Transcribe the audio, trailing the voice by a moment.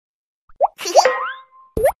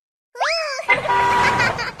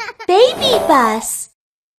baby bus.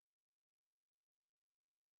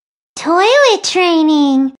 Toilet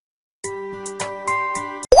training.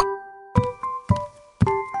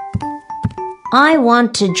 I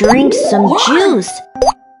want to drink some juice.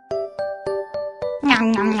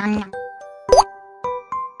 Nom nom nom nom.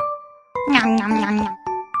 Nom nom nom nom.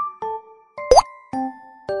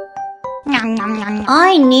 Nom nom nom nom.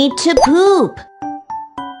 I need to poop.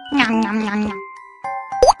 Nom nom nom nom.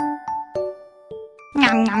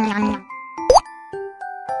 Nom nom nom nom.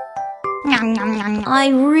 Nom nom nom nom. I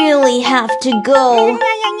really have to go.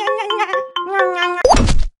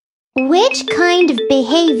 Which kind of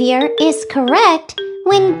behavior is correct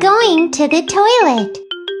when going to the toilet?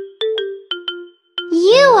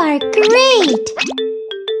 You are great!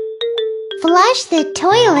 Flush the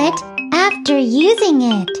toilet after using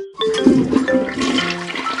it.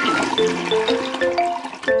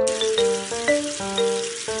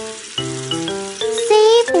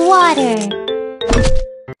 Save water.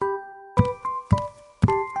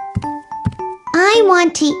 I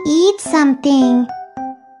want to eat something.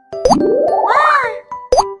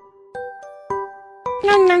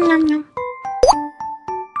 Nom nom nom nom.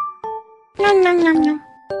 Nom nom nom nom.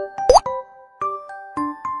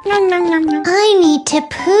 Nom nom nom nom. I need to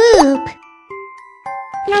poop.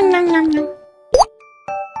 Nom nom nom nom.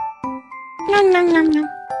 Nom nom nom nom.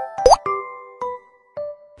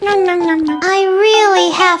 Nom nom nom nom. I really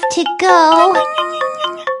have to go.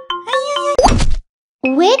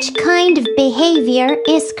 Which kind of behavior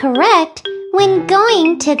is correct when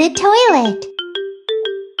going to the toilet?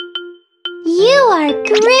 You are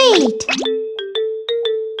great!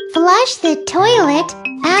 Flush the toilet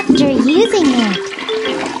after using it.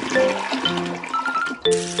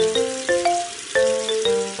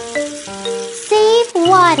 Save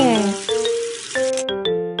water.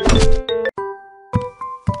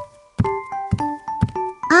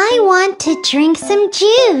 I want to drink some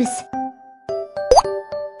juice.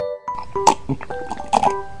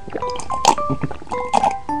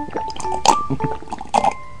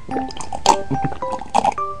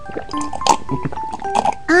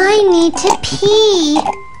 I need to pee.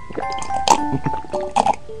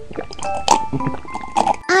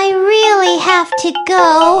 I really have to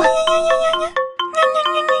go.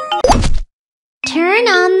 Turn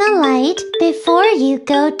on the light before you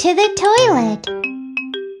go to the toilet.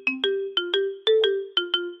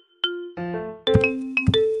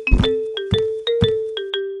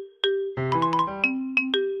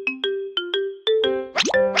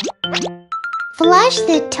 Flush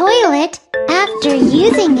the toilet after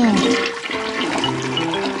using it.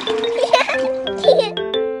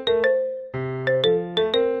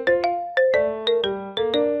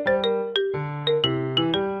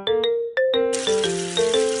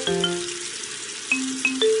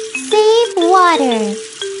 Save water.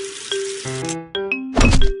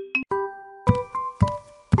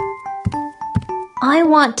 I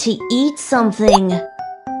want to eat something.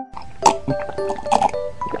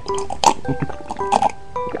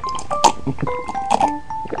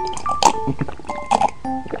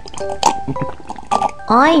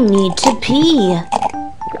 I need to pee.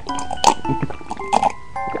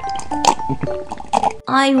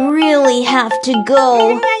 I really have to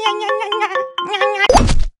go.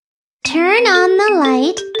 Turn on the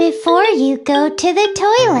light before you go to the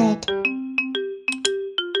toilet.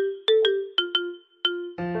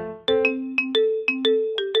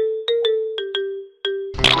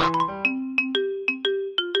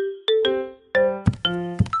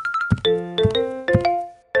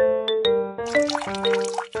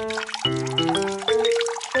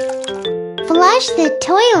 Flush the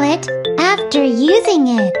toilet after using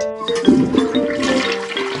it.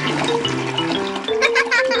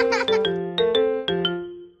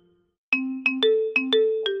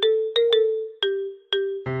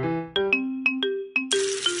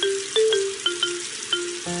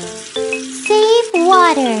 Save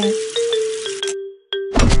water.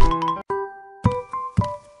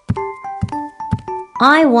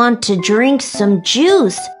 I want to drink some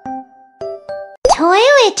juice.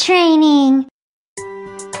 Toilet training.